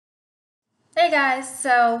Hey guys,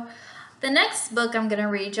 so the next book I'm going to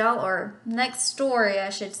read y'all, or next story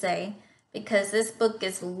I should say, because this book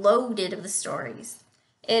is loaded with stories.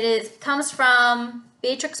 Comes from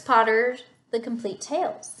Beatrix Potter, The Complete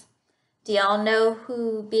Tales. Do y'all know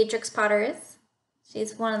who Beatrix Potter is?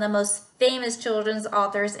 She's one of the most famous children's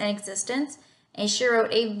authors in existence, and she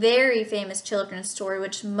wrote a very famous children's story,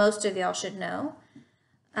 which most of y'all should know,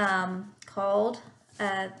 called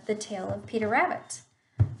The Tale of Peter Rabbit.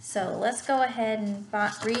 So let's go ahead and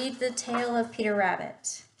read The Tale of Peter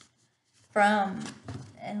Rabbit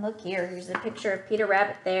and look here, here's a picture of Peter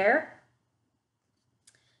Rabbit there.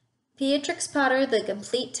 Beatrix Potter, The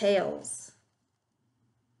Complete Tales.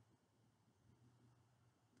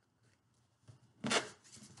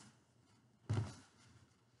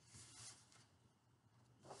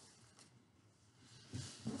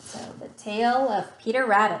 So, The Tale of Peter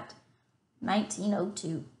Rabbit,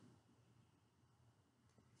 1902.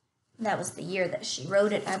 That was the year that she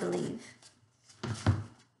wrote it, I believe.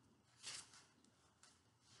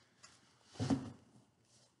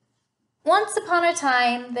 Once upon a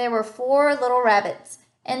time, there were 4 little rabbits,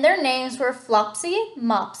 and their names were Flopsy,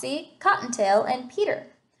 Mopsy, Cottontail, and Peter.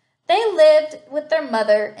 They lived with their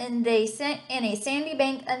mother in a sandy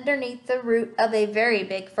bank underneath the root of a very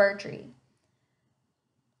big fir tree.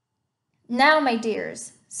 "Now, my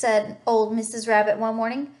dears," said old Mrs. Rabbit one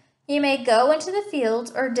morning, "you may go into the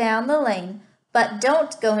fields or down the lane, but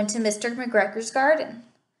don't go into Mr. McGregor's garden.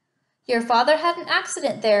 Your father had an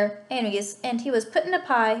accident there, and he was put in a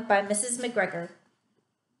pie by Mrs. McGregor."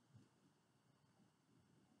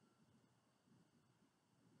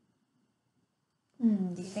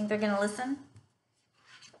 Do you think they're going to listen?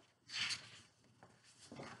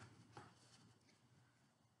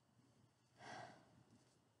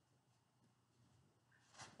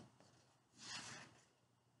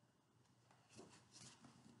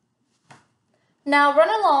 "Now run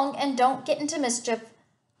along and don't get into mischief.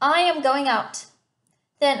 I am going out."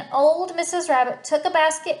 Then old Mrs. Rabbit took a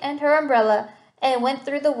basket and her umbrella and went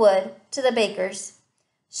through the wood to the baker's.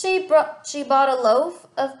 She bought a loaf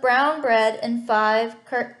of brown bread and 5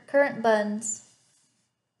 currant buns.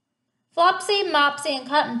 Flopsy, Mopsy, and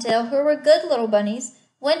Cottontail, who were good little bunnies,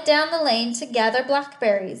 went down the lane to gather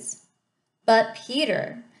blackberries. But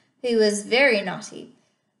Peter, who was very naughty,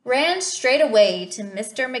 ran straight away to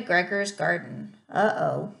Mr. McGregor's garden.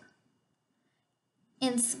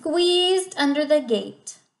 And squeezed under the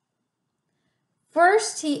gate.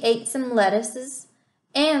 First he ate some lettuces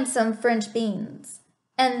and some French beans,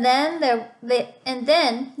 and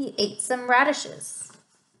then he ate some radishes.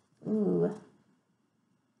 Ooh.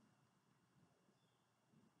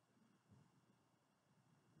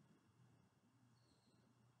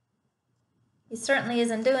 He certainly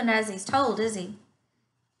isn't doing as he's told, is he?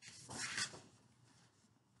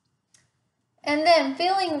 And then,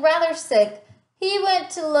 feeling rather sick, he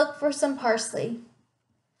went to look for some parsley.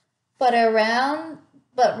 But round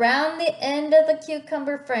the end of the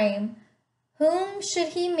cucumber frame, whom should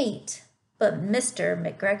he meet but Mr.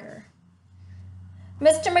 McGregor?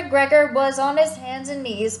 Mr. McGregor was on his hands and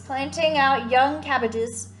knees planting out young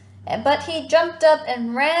cabbages, but he jumped up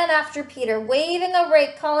and ran after Peter, waving a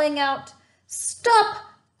rake, calling out, "Stop,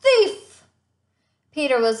 thief!"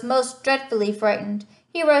 Peter was most dreadfully frightened.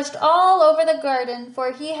 He rushed all over the garden,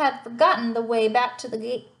 for he had forgotten the way back to the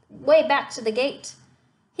gate.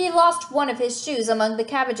 He lost one of his shoes among the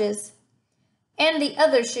cabbages, and the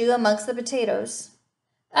other shoe amongst the potatoes.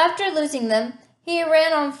 After losing them, he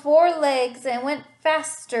ran on 4 legs and went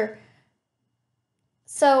faster,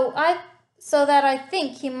 so that I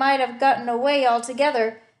think he might have gotten away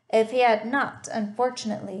altogether if he had not,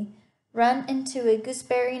 unfortunately, run into a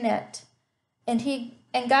gooseberry net, and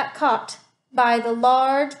got caught by the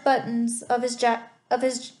large buttons of his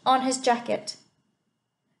jacket.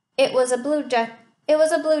 It was a blue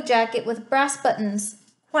jacket with brass buttons,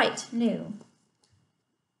 quite new.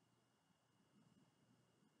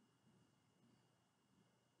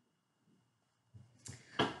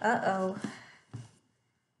 What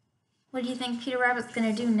do you think Peter Rabbit's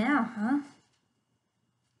gonna do now, huh?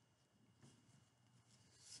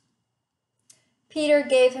 Peter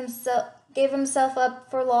gave himself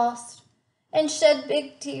up for lost and shed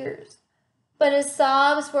big tears, but his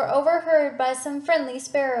sobs were overheard by some friendly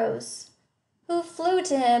sparrows, who flew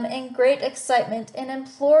to him in great excitement and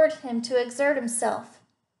implored him to exert himself.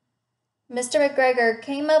 Mr. McGregor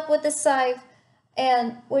came up with a scythe,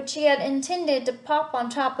 which he had intended to pop on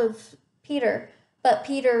top of Peter, but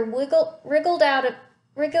Peter wriggled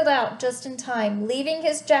out just in time, leaving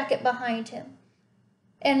his jacket behind him,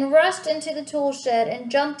 and rushed into the tool shed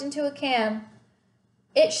and jumped into a can.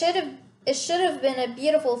 It should have It should have been a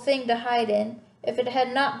beautiful thing to hide in if it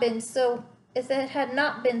had not been so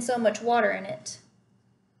much water in it.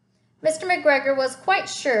 Mr. McGregor was quite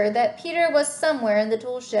sure that Peter was somewhere in the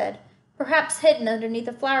tool shed, perhaps hidden underneath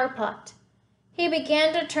a flower pot. He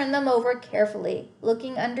began to turn them over carefully,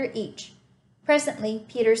 looking under each. Presently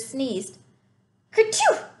Peter sneezed.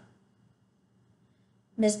 Kerchoo!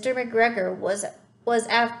 Mr. McGregor was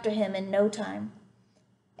after him in no time,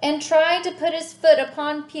 and tried to put his foot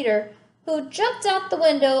upon Peter, who jumped out the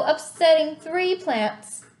window, upsetting 3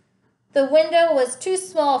 plants. The window was too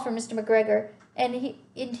small for Mr. McGregor, and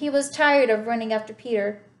he was tired of running after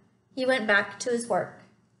Peter. He went back to his work.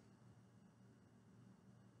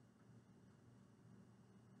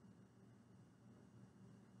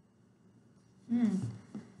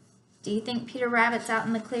 Do you think Peter Rabbit's out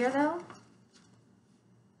in the clear, though?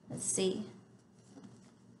 Let's see.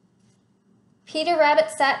 Peter Rabbit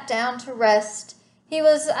sat down to rest. He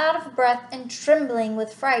was out of breath and trembling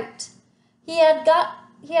with fright. He had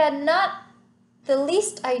not the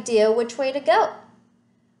least idea which way to go.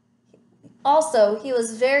 Also, he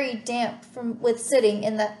was very damp with sitting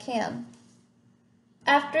in that can.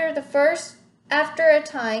 After a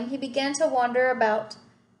time, he began to wander about,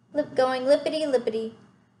 going lippity-lippity,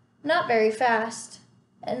 not very fast,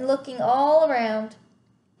 and looking all around.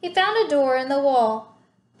 He found a door in the wall,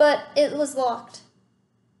 but it was locked,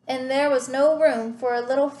 and there was no room for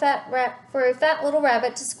a fat little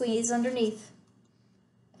rabbit to squeeze underneath.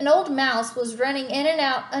 An old mouse was running in and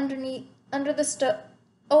out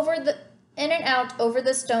over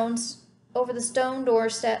the stone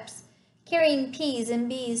doorsteps, carrying peas and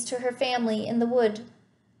bees to her family in the wood.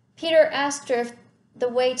 Peter asked her the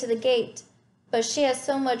way to the gate, but she has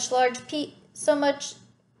such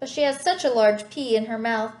a large pea in her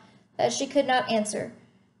mouth that she could not answer.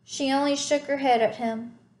 She only shook her head at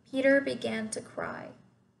him. Peter began to cry.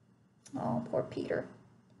 Oh, poor Peter.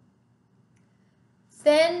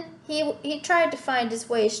 Then he tried to find his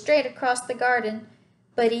way straight across the garden,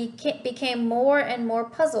 but he became more and more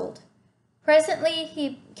puzzled. Presently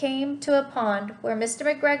he came to a pond where Mr.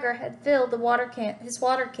 McGregor had filled his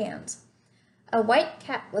water cans. A white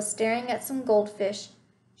cat was staring at some goldfish.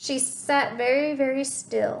 She sat very, very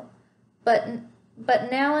still, but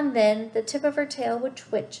now and then the tip of her tail would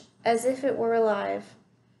twitch as if it were alive.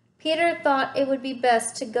 Peter thought it would be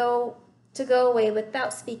best to go away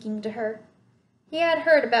without speaking to her. He had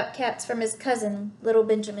heard about cats from his cousin, little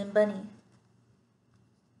Benjamin Bunny.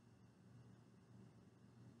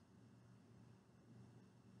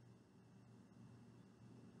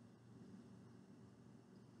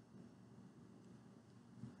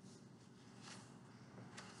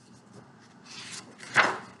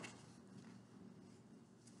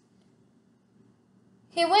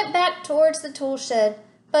 He went back towards the tool shed,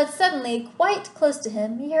 but suddenly, quite close to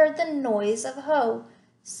him, he heard the noise of a hoe.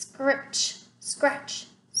 Scritch, scratch,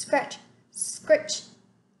 scratch, scritch.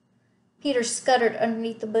 Peter scuttered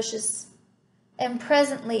underneath the bushes, and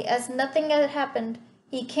presently, as nothing had happened,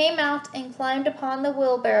 he came out and climbed upon the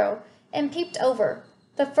wheelbarrow and peeped over.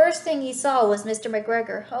 The first thing he saw was Mr.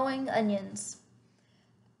 McGregor hoeing onions.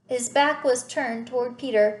 His back was turned toward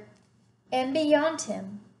Peter, and beyond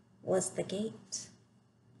him was the gate.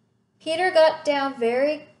 Peter got down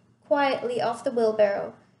very quietly off the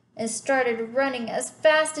wheelbarrow and started running as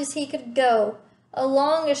fast as he could go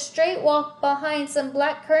along a straight walk behind some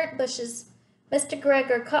black currant bushes. Mr.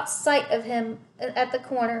 McGregor caught sight of him at the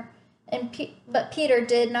corner, but Peter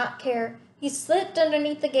did not care. He slipped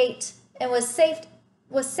underneath the gate and was safe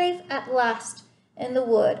at last in the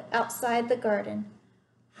wood outside the garden.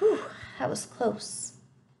 Whew, that was close.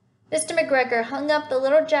 Mr. McGregor hung up the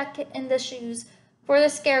little jacket and the shoes for a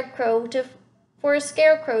scarecrow to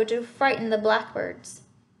frighten the blackbirds.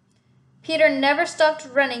 Peter never stopped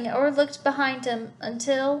running or looked behind him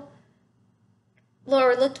till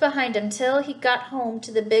he got home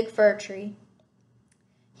to the big fir tree.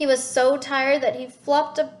 He was so tired that he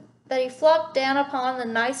flopped down upon the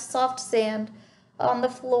nice soft sand on the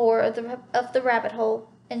floor of the rabbit hole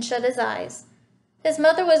and shut his eyes. His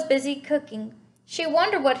mother was busy cooking. She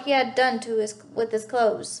wondered what he had done with his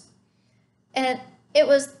clothes. And it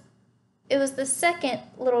was the second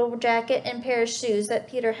little jacket and pair of shoes that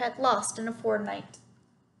Peter had lost in a fortnight.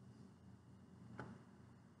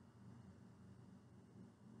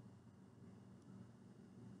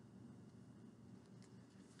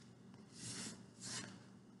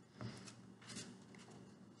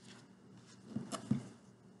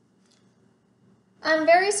 I'm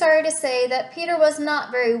very sorry to say that Peter was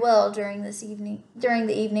not very well during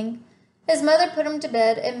the evening. His mother put him to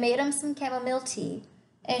bed and made him some chamomile tea,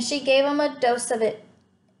 and she gave a dose of it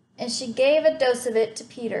to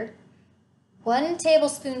Peter. 1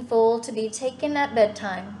 tablespoonful to be taken at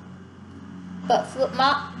bedtime. But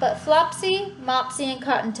Flopsy, Mopsy, and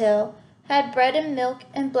Cottontail had bread and milk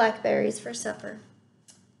and blackberries for supper.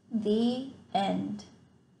 The end.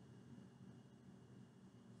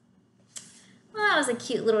 Well, that was a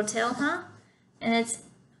cute little tale, huh? And it's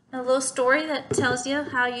a little story that tells you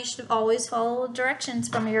how you should always follow directions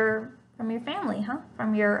from your family, huh?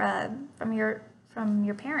 From your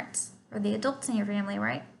parents or the adults in your family,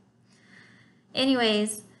 right?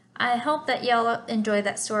 Anyways, I hope that y'all enjoyed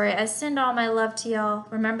that story. I send all my love to y'all.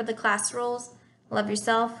 Remember the class rules. Love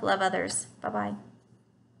yourself, love others. Bye-bye.